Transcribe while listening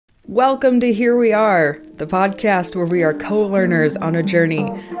Welcome to Here We Are, the podcast where we are co-learners on a journey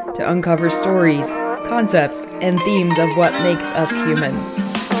to uncover stories, concepts, and themes of what makes us human.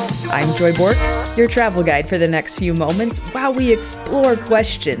 I'm Joy Bork, your travel guide for the next few moments while we explore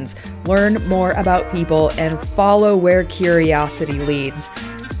questions, learn more about people, and follow where curiosity leads.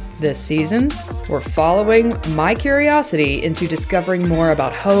 This season, we're following my curiosity into discovering more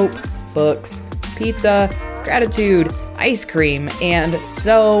about hope, books, pizza, gratitude, ice cream, and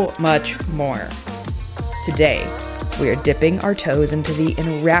so much more. Today, we are dipping our toes into the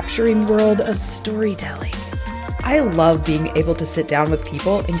enrapturing world of storytelling. I love being able to sit down with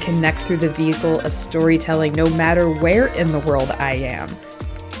people and connect through the vehicle of storytelling no matter where in the world I am.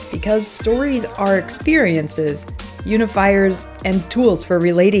 Because stories are experiences, unifiers, and tools for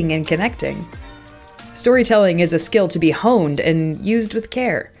relating and connecting. Storytelling is a skill to be honed and used with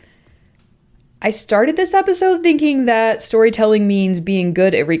care. I started this episode thinking that storytelling means being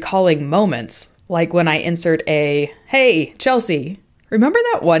good at recalling moments, like when I insert a, "Hey, Chelsea, remember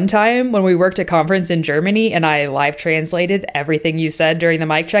that one time when we worked a conference in Germany and I live translated everything you said during the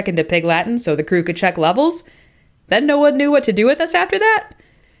mic check into Pig Latin so the crew could check levels? Then no one knew what to do with us after that?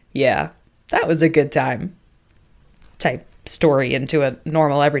 Yeah, that was a good time." Type story into a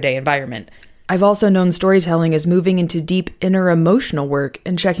normal everyday environment. I've also known storytelling as moving into deep inner emotional work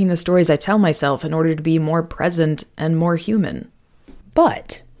and checking the stories I tell myself in order to be more present and more human.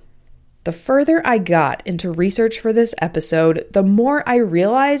 But the further I got into research for this episode, the more I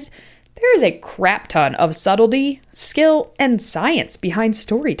realized there is a crap ton of subtlety, skill, and science behind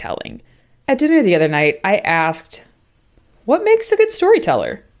storytelling. At dinner the other night, I asked, what makes a good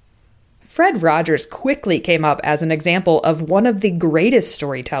storyteller? Fred Rogers quickly came up as an example of one of the greatest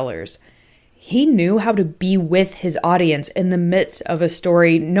storytellers. He knew how to be with his audience in the midst of a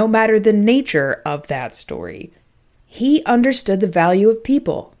story, no matter the nature of that story. He understood the value of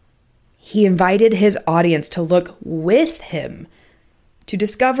people. He invited his audience to look with him, to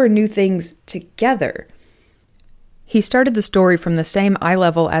discover new things together. He started the story from the same eye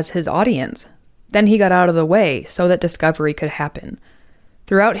level as his audience. Then he got out of the way so that discovery could happen.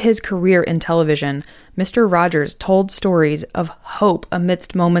 Throughout his career in television, Mr. Rogers told stories of hope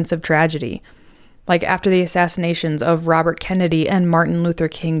amidst moments of tragedy, like after the assassinations of Robert Kennedy and Martin Luther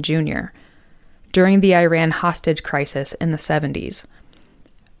King Jr., during the Iran hostage crisis in the 70s,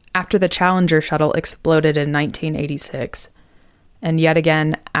 after the Challenger shuttle exploded in 1986, and yet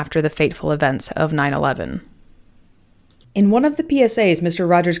again after the fateful events of 9/11. In one of the PSAs Mr.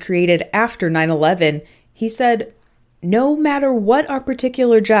 Rogers created after 9/11, he said, "No matter what our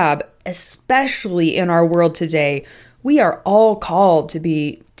particular job, especially in our world today, we are all called to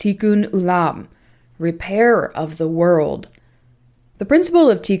be tikkun ulam, repair of the world." The principle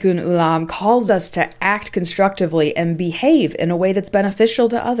of tikkun ulam calls us to act constructively and behave in a way that's beneficial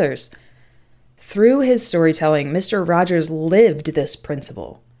to others. Through his storytelling, Mr. Rogers lived this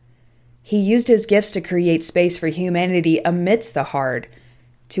principle. He used his gifts to create space for humanity amidst the hard,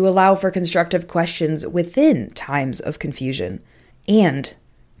 to allow for constructive questions within times of confusion, and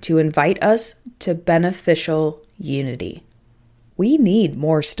to invite us to beneficial unity. We need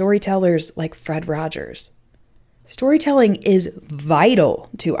more storytellers like Fred Rogers. Storytelling is vital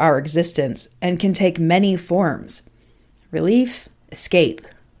to our existence and can take many forms: relief, escape,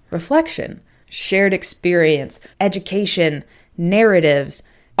 reflection, shared experience, education, narratives,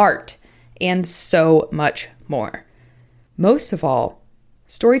 art, and so much more. Most of all,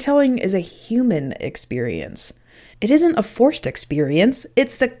 storytelling is a human experience. It isn't a forced experience.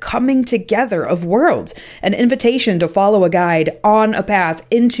 It's the coming together of worlds, an invitation to follow a guide on a path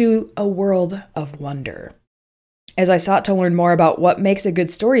into a world of wonder. As I sought to learn more about what makes a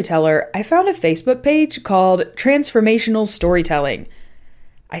good storyteller, I found a Facebook page called Transformational Storytelling.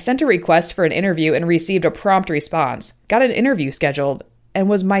 I sent a request for an interview and received a prompt response, got an interview scheduled, and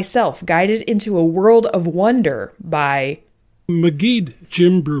was myself guided into a world of wonder by Magid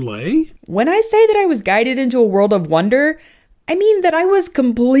Jim Brule. When I say that I was guided into a world of wonder, I mean that I was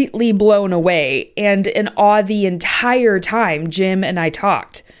completely blown away and in awe the entire time Jim and I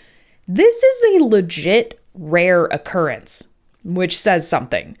talked. This is a legit rare occurrence, which says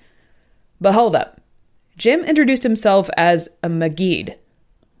something. But hold up. Jim introduced himself as a Magid.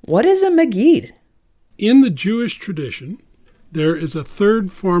 What is a Magid? In the Jewish tradition, there is a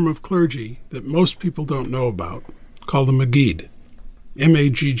third form of clergy that most people don't know about, called a Magid,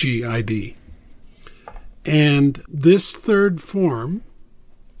 Maggid. And this third form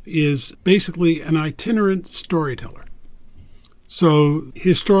is basically an itinerant storyteller. So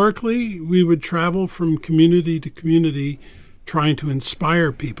historically, we would travel from community to community trying to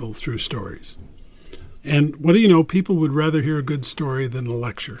inspire people through stories. And what do you know, people would rather hear a good story than a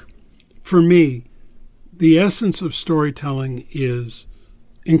lecture. For me, the essence of storytelling is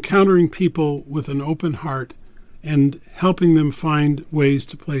encountering people with an open heart and helping them find ways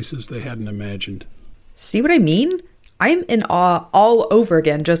to places they hadn't imagined. See what I mean? I'm in awe all over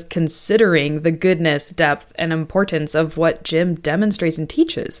again just considering the goodness, depth, and importance of what Jim demonstrates and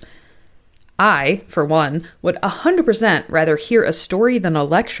teaches. I, for one, would 100% rather hear a story than a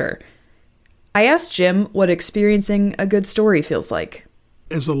lecture. I asked Jim what experiencing a good story feels like.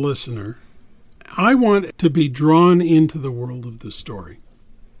 As a listener, I want to be drawn into the world of the story.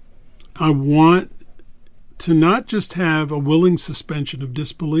 I want to not just have a willing suspension of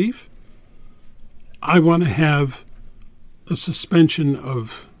disbelief. I want to have a suspension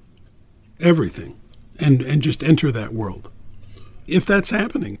of everything and just enter that world. If that's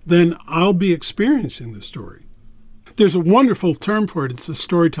happening, then I'll be experiencing the story. There's a wonderful term for it. It's a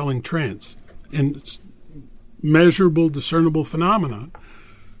storytelling trance. And it's measurable, discernible phenomenon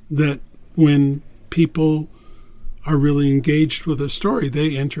that when people are really engaged with a story,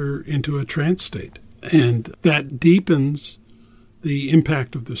 they enter into a trance state. And that deepens the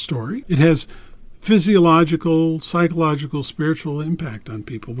impact of the story. It has physiological, psychological, spiritual impact on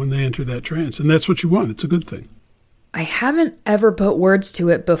people when they enter that trance. And that's what you want. It's a good thing. I haven't ever put words to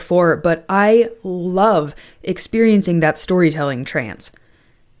it before, but I love experiencing that storytelling trance.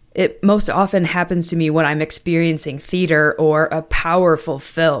 It most often happens to me when I'm experiencing theater or a powerful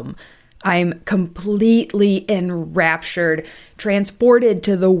film. I'm completely enraptured, transported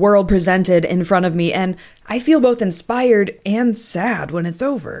to the world presented in front of me, and I feel both inspired and sad when it's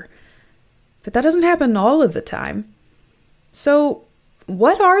over. But that doesn't happen all of the time. So,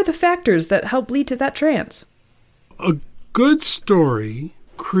 what are the factors that help lead to that trance? A good story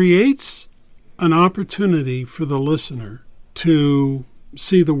creates an opportunity for the listener to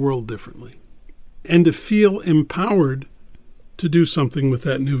see the world differently and to feel empowered to do something with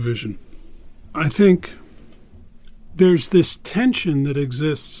that new vision. I think there's this tension that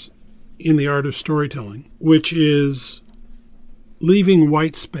exists in the art of storytelling, which is leaving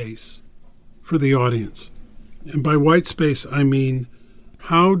white space for the audience. And by white space, I mean,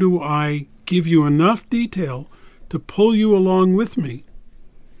 how do I give you enough detail to pull you along with me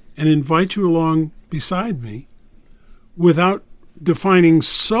and invite you along beside me without defining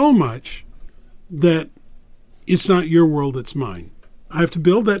so much that it's not your world, it's mine. I have to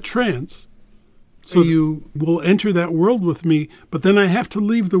build that trance so you will enter that world with me, but then I have to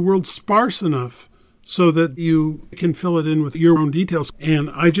leave the world sparse enough so that you can fill it in with your own details. And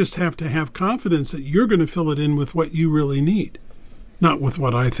I just have to have confidence that you're going to fill it in with what you really need, not with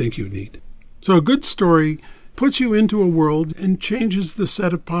what I think you need. So a good story puts you into a world and changes the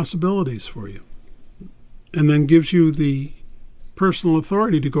set of possibilities for you, and then gives you the personal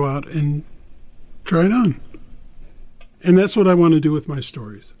authority to go out and try it on. And that's what I want to do with my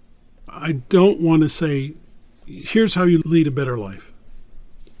stories. I don't want to say, here's how you lead a better life.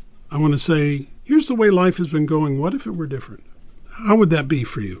 I want to say, here's the way life has been going. What if it were different? How would that be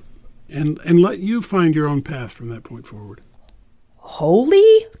for you? And let you find your own path from that point forward.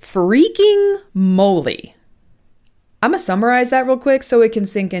 Holy freaking moly. I'm going to summarize that real quick so it can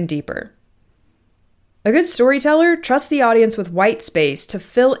sink in deeper. A good storyteller trusts the audience with white space to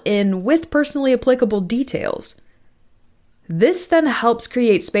fill in with personally applicable details. This then helps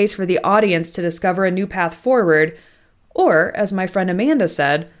create space for the audience to discover a new path forward, or, as my friend Amanda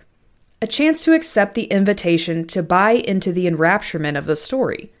said, a chance to accept the invitation to buy into the enrapturement of the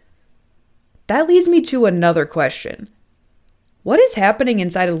story. That leads me to another question. What is happening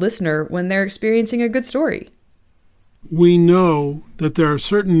inside a listener when they're experiencing a good story? We know that there are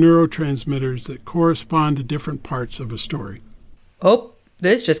certain neurotransmitters that correspond to different parts of a story. Oh,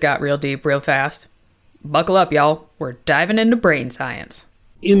 this just got real deep real fast. Buckle up, y'all. We're diving into brain science.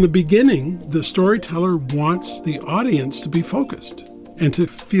 In the beginning, the storyteller wants the audience to be focused and to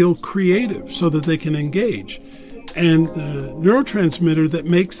feel creative so that they can engage. And the neurotransmitter that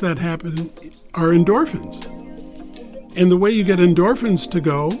makes that happen are endorphins. And the way you get endorphins to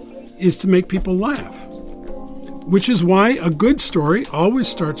go is to make people laugh, which is why a good story always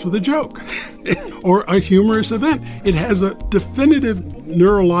starts with a joke or a humorous event. It has a definitive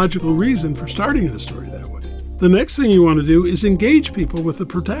neurological reason for starting the story that way. The next thing you want to do is engage people with the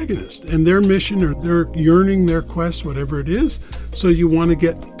protagonist and their mission or their yearning, their quest, whatever it is. So you want to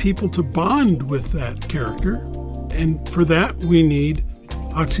get people to bond with that character. And for that, we need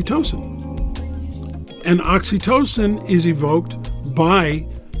oxytocin. And oxytocin is evoked by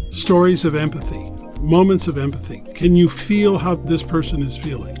stories of empathy. Moments of empathy. Can you feel how this person is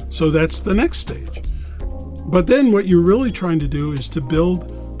feeling? So that's the next stage. But then what you're really trying to do is to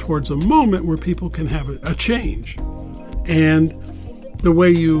build towards a moment where people can have a change. And the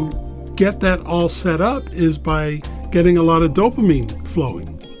way you get that all set up is by getting a lot of dopamine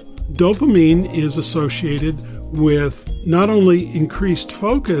flowing. Dopamine is associated with not only increased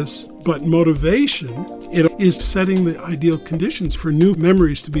focus, but motivation. It is setting the ideal conditions for new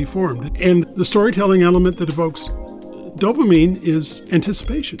memories to be formed. And the storytelling element that evokes dopamine is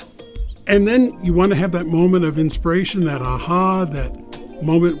anticipation. And then you want to have that moment of inspiration, that aha, that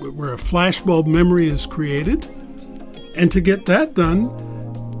moment where a flashbulb memory is created. And to get that done,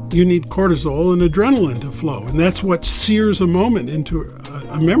 you need cortisol and adrenaline to flow. And that's what sears a moment into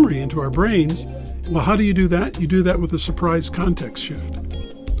a memory into our brains. Well, how do you do that? You do that with a surprise context shift.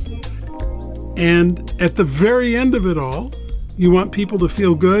 And at the very end of it all, you want people to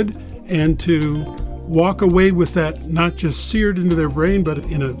feel good and to walk away with that not just seared into their brain, but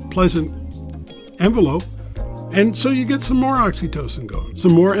in a pleasant envelope. And so you get some more oxytocin going,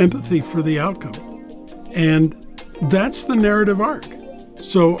 some more empathy for the outcome. And that's the narrative arc.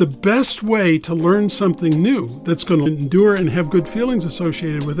 So the best way to learn something new that's going to endure and have good feelings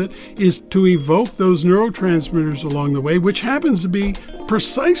associated with it is to evoke those neurotransmitters along the way, which happens to be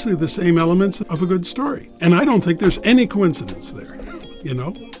precisely the same elements of a good story. And I don't think there's any coincidence there, you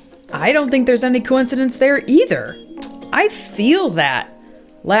know? I don't think there's any coincidence there either. I feel that.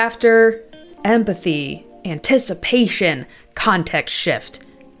 Laughter, empathy, anticipation, context shift,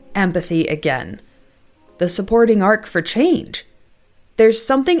 empathy again. The supporting arc for change. There's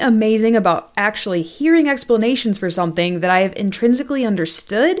something amazing about actually hearing explanations for something that I have intrinsically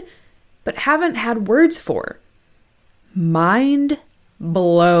understood, but haven't had words for. Mind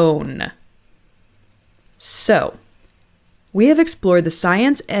blown. So, we have explored the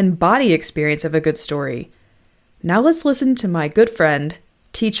science and body experience of a good story. Now let's listen to my good friend,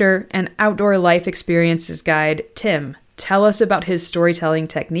 teacher, and outdoor life experiences guide, Tim, tell us about his storytelling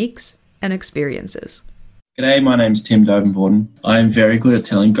techniques and experiences. G'day, my name's Tim Dovenvoorden. I am very good at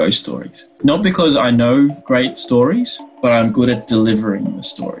telling ghost stories. Not because I know great stories, but I'm good at delivering the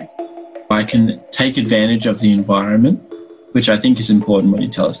story. I can take advantage of the environment, which I think is important when you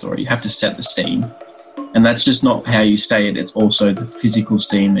tell a story. You have to set the scene. And that's just not how you say it, it's also the physical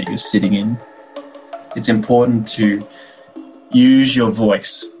scene that you're sitting in. It's important to use your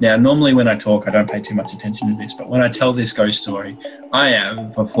voice. Now, normally when I talk, I don't pay too much attention to this, but when I tell this ghost story, I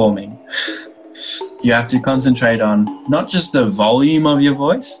am performing. You have to concentrate on not just the volume of your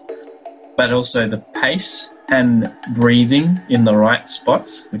voice, but also the pace and breathing in the right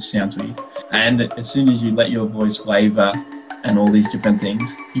spots, which sounds weird. And as soon as you let your voice waver and all these different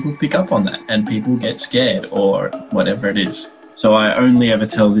things, people pick up on that and people get scared or whatever it is. So I only ever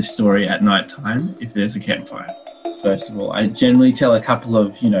tell this story at night time if there's a campfire. First of all, I generally tell a couple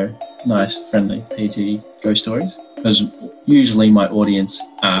of, nice, friendly, PG ghost stories because usually my audience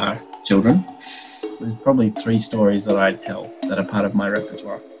are children. There's probably 3 stories that I tell that are part of my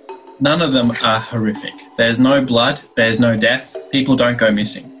repertoire. None of them are horrific. There's no blood, there's no death, people don't go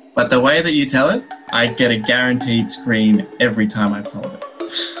missing. But the way that you tell it, I get a guaranteed scream every time I tell it.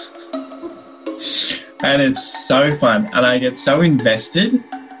 And it's so fun, and I get so invested,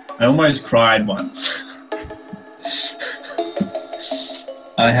 I almost cried once.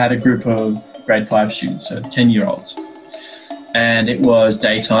 I had a group of grade 5 students, so 10-year-olds. And it was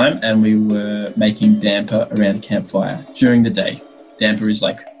daytime and we were making damper around a campfire during the day. Damper is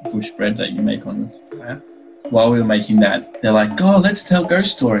like bush bread that you make on the fire. While we were making that, they're like, oh, let's tell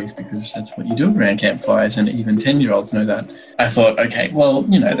ghost stories because that's what you do around campfires and even 10-year-olds know that. I thought, okay, well,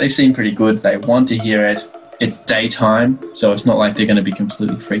 they seem pretty good. They want to hear it. It's daytime, so it's not like they're going to be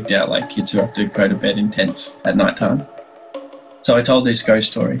completely freaked out like kids who have to go to bed in tents at nighttime. So I told this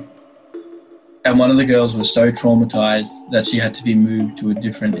ghost story. And one of the girls was so traumatized that she had to be moved to a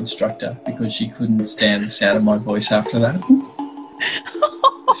different instructor because she couldn't stand the sound of my voice after that.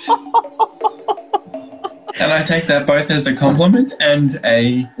 And I take that both as a compliment and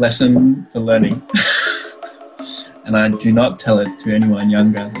a lesson for learning. And I do not tell it to anyone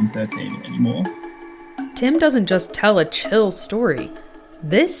younger than 13 anymore. Tim doesn't just tell a chill story.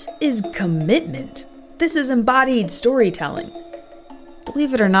 This is commitment. This is embodied storytelling.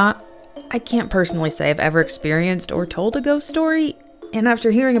 Believe it or not, I can't personally say I've ever experienced or told a ghost story, and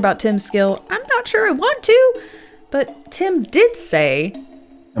after hearing about Tim's skill, I'm not sure I want to, but Tim did say...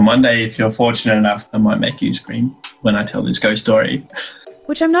 And one day, if you're fortunate enough, I might make you scream when I tell this ghost story.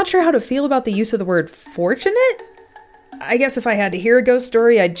 Which I'm not sure how to feel about the use of the word fortunate. I guess if I had to hear a ghost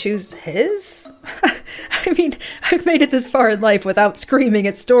story, I'd choose his. I mean, I've made it this far in life without screaming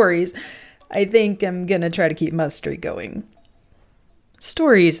at stories. I think I'm gonna try to keep my streak going.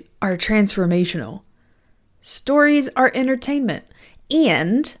 Stories are transformational. Stories are entertainment.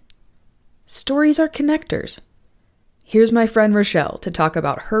 And stories are connectors. Here's my friend Rochelle to talk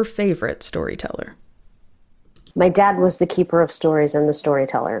about her favorite storyteller. My dad was the keeper of stories and the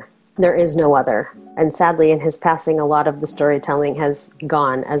storyteller. There is no other. And sadly, in his passing, a lot of the storytelling has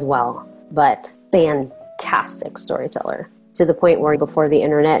gone as well. But fantastic storyteller. To the point where before the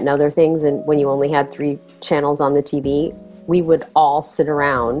internet and other things, and when you only had 3 channels on the TV, we would all sit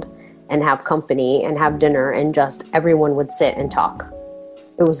around and have company and have dinner, and just everyone would sit and talk.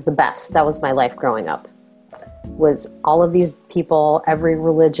 It was the best. That was my life growing up. Was all of these people, every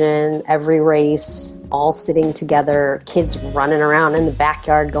religion, every race, all sitting together, kids running around in the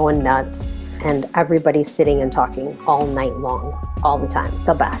backyard going nuts, and everybody sitting and talking all night long, all the time.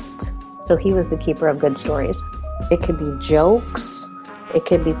 The best. So he was the keeper of good stories. It could be jokes, it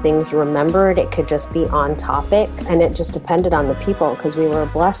could be things remembered, it could just be on topic, and it just depended on the people, because we were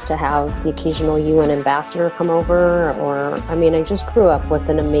blessed to have the occasional UN ambassador come over, I just grew up with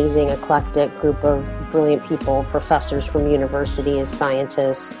an amazing eclectic group of brilliant people, professors from universities,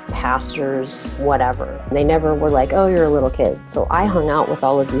 scientists, pastors, whatever. They never were like, oh, you're a little kid. So I hung out with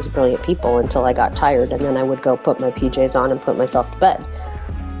all of these brilliant people until I got tired, and then I would go put my PJs on and put myself to bed.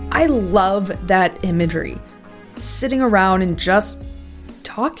 I love that imagery. Sitting around and just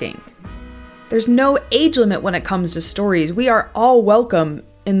talking. There's no age limit when it comes to stories. We are all welcome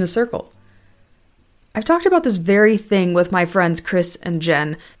in the circle. I've talked about this very thing with my friends Chris and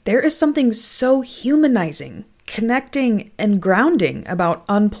Jen. There is something so humanizing, connecting, and grounding about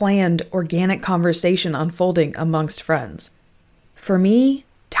unplanned, organic conversation unfolding amongst friends. For me,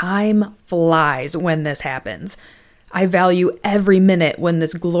 time flies when this happens. I value every minute when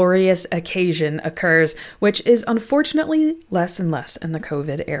this glorious occasion occurs, which is unfortunately less and less in the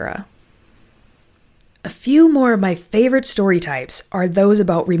COVID era. A few more of my favorite story types are those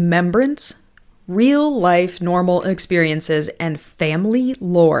about remembrance, real-life normal experiences, and family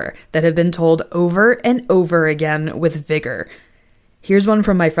lore that have been told over and over again with vigor. Here's one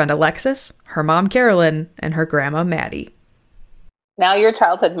from my friend Alexis, her mom Carolyn, and her grandma Maddie. Now your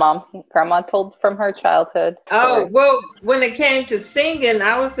childhood, Mom. Grandma told from her childhood. Oh, well, when it came to singing,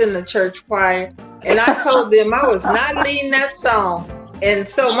 I was in the church choir, and I told them I was not leading that song. And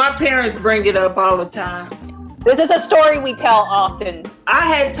so my parents bring it up all the time. This is a story we tell often. I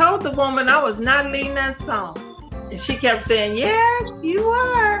had told the woman I was not leading that song. And she kept saying, yes, you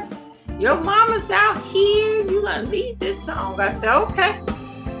are. Your mama's out here. You're going to lead this song. I said, okay.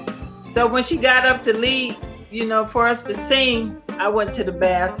 So when she got up to lead, for us to sing, I went to the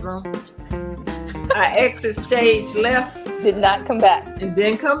bathroom. I exit stage left. Did not come back. And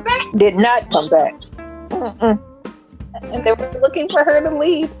didn't come back. Did not come back. And they were looking for her to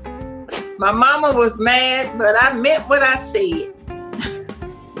leave. My mama was mad, but I meant what I said.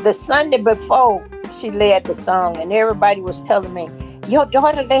 The Sunday before, she led the song, and everybody was telling me, your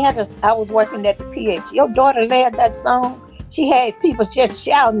daughter led us. I was working at the PH. Your daughter led that song. She had people just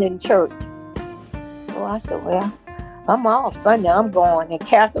shouting in church. So I said, well, I'm off Sunday, I'm going. And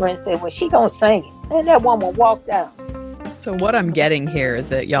Catherine said, well, she gonna sing it. And that woman walked out. So what I'm getting here is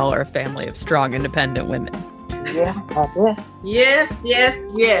that y'all are a family of strong, independent women. Yeah, I guess. Yes, yes,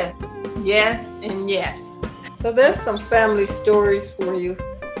 yes. Yes, and yes. So there's some family stories for you.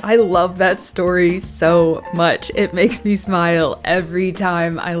 I love that story so much. It makes me smile every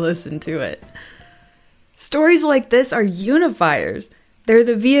time I listen to it. Stories like this are unifiers. They're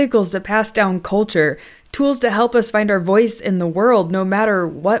the vehicles to pass down culture, tools to help us find our voice in the world, no matter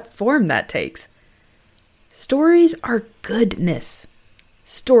what form that takes. Stories are goodness.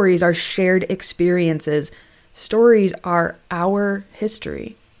 Stories are shared experiences. Stories are our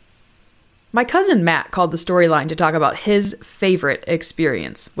history. My cousin Matt called the Storyline to talk about his favorite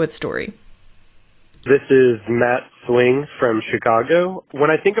experience with story. This is Matt Swing from Chicago. When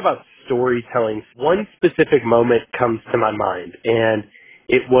I think about storytelling, one specific moment comes to my mind, and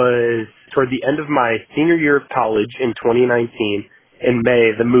it was toward the end of my senior year of college in 2019. In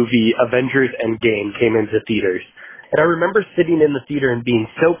May, the movie Avengers Endgame came into theaters. And I remember sitting in the theater and being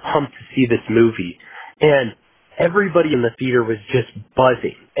so pumped to see this movie. And everybody in the theater was just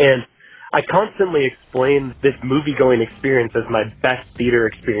buzzing. And I constantly explain this movie-going experience as my best theater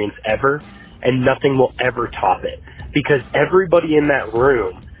experience ever, and nothing will ever top it. Because everybody in that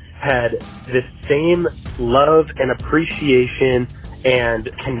room had this same love and appreciation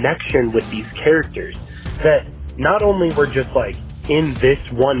and connection with these characters that not only were just like in this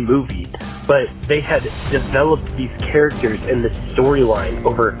one movie, but they had developed these characters in this storyline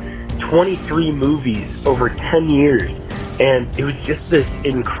over 23 movies over 10 years. And it was just this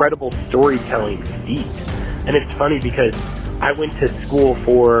incredible storytelling feat. And it's funny because I went to school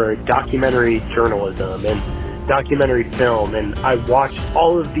for documentary journalism and documentary film, and I watched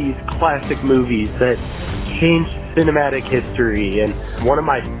all of these classic movies that changed cinematic history. And one of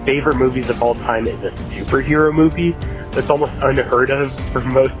my favorite movies of all time is a superhero movie that's almost unheard of for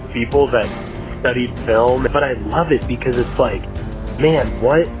most people that studied film. But I love it because it's like, man,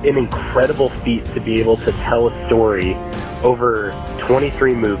 what an incredible feat to be able to tell a story over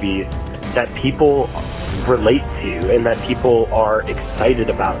 23 movies that people relate to and that people are excited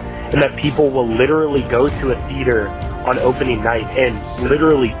about, and that people will literally go to a theater on opening night and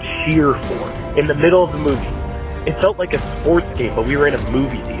literally cheer for in the middle of the movie. It felt like a sports game, but we were in a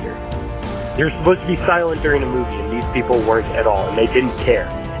movie theater. You're supposed to be silent during a movie, and these people weren't at all, and they didn't care.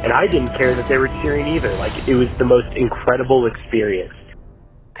 And I didn't care that they were cheering either. Like, it was the most incredible experience.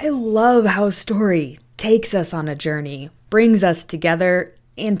 I love how story takes us on a journey, brings us together,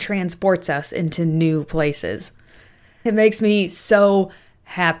 and transports us into new places. It makes me so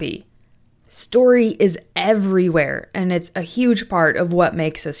happy. Story is everywhere, and it's a huge part of what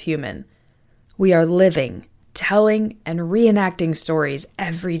makes us human. We are living, telling, and reenacting stories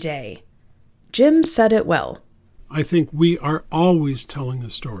every day. Jim said it well. I think we are always telling a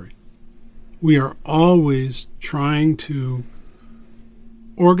story. We are always trying to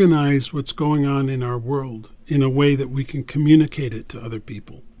organize what's going on in our world in a way that we can communicate it to other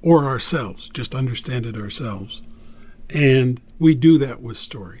people or ourselves, just understand it ourselves. And we do that with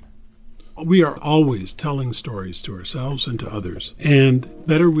story. We are always telling stories to ourselves and to others. And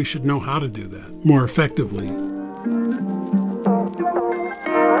better, we should know how to do that more effectively.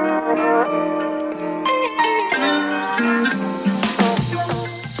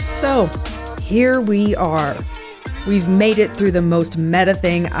 So, here we are. We've made it through the most meta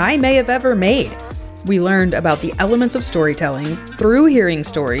thing I may have ever made. We learned about the elements of storytelling through hearing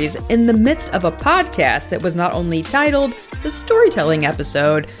stories in the midst of a podcast that was not only titled The Storytelling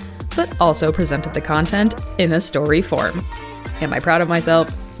Episode, but also presented the content in a story form. Am I proud of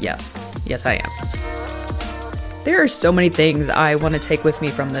myself? Yes. Yes, I am. There are so many things I want to take with me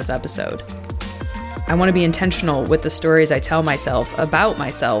from this episode. I want to be intentional with the stories I tell myself about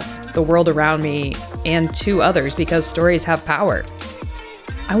myself, the world around me, and to others because stories have power.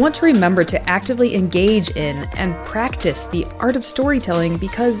 I want to remember to actively engage in and practice the art of storytelling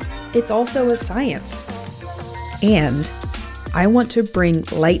because it's also a science. And I want to bring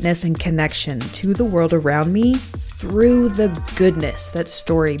lightness and connection to the world around me through the goodness that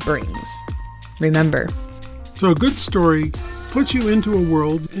story brings. Remember. So a good story puts you into a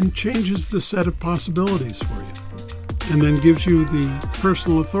world and changes the set of possibilities for you, and then gives you the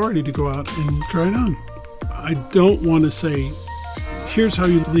personal authority to go out and try it on. I don't want to say, here's how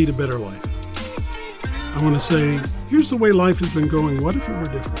you lead a better life. I want to say, here's the way life has been going. What if it were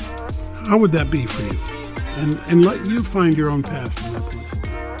different? How would that be for you? And let you find your own path from that point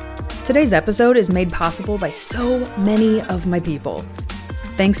forward. Today's episode is made possible by so many of my people.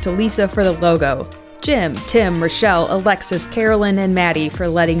 Thanks to Lisa for the logo, Jim, Tim, Rochelle, Alexis, Carolyn, and Maddie for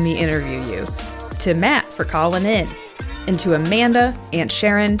letting me interview you, to Matt for calling in, and to Amanda, Aunt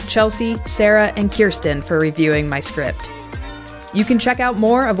Sharon, Chelsea, Sarah, and Kirsten for reviewing my script. You can check out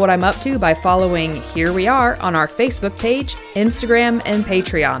more of what I'm up to by following Here We Are on our Facebook page, Instagram, and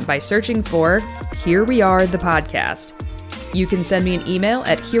Patreon by searching for Here We Are the Podcast. You can send me an email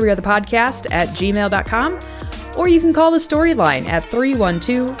at herewearethepodcast@gmail.com, or you can call the Storyline at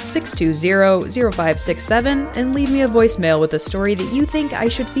 312-620-0567 and leave me a voicemail with a story that you think I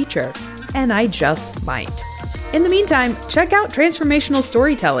should feature. And I just might. In the meantime, check out Transformational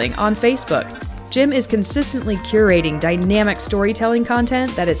Storytelling on Facebook. Jim is consistently curating dynamic storytelling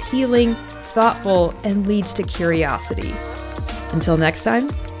content that is healing, thoughtful, and leads to curiosity. Until next time,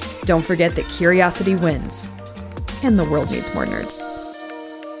 don't forget that curiosity wins, and the world needs more nerds.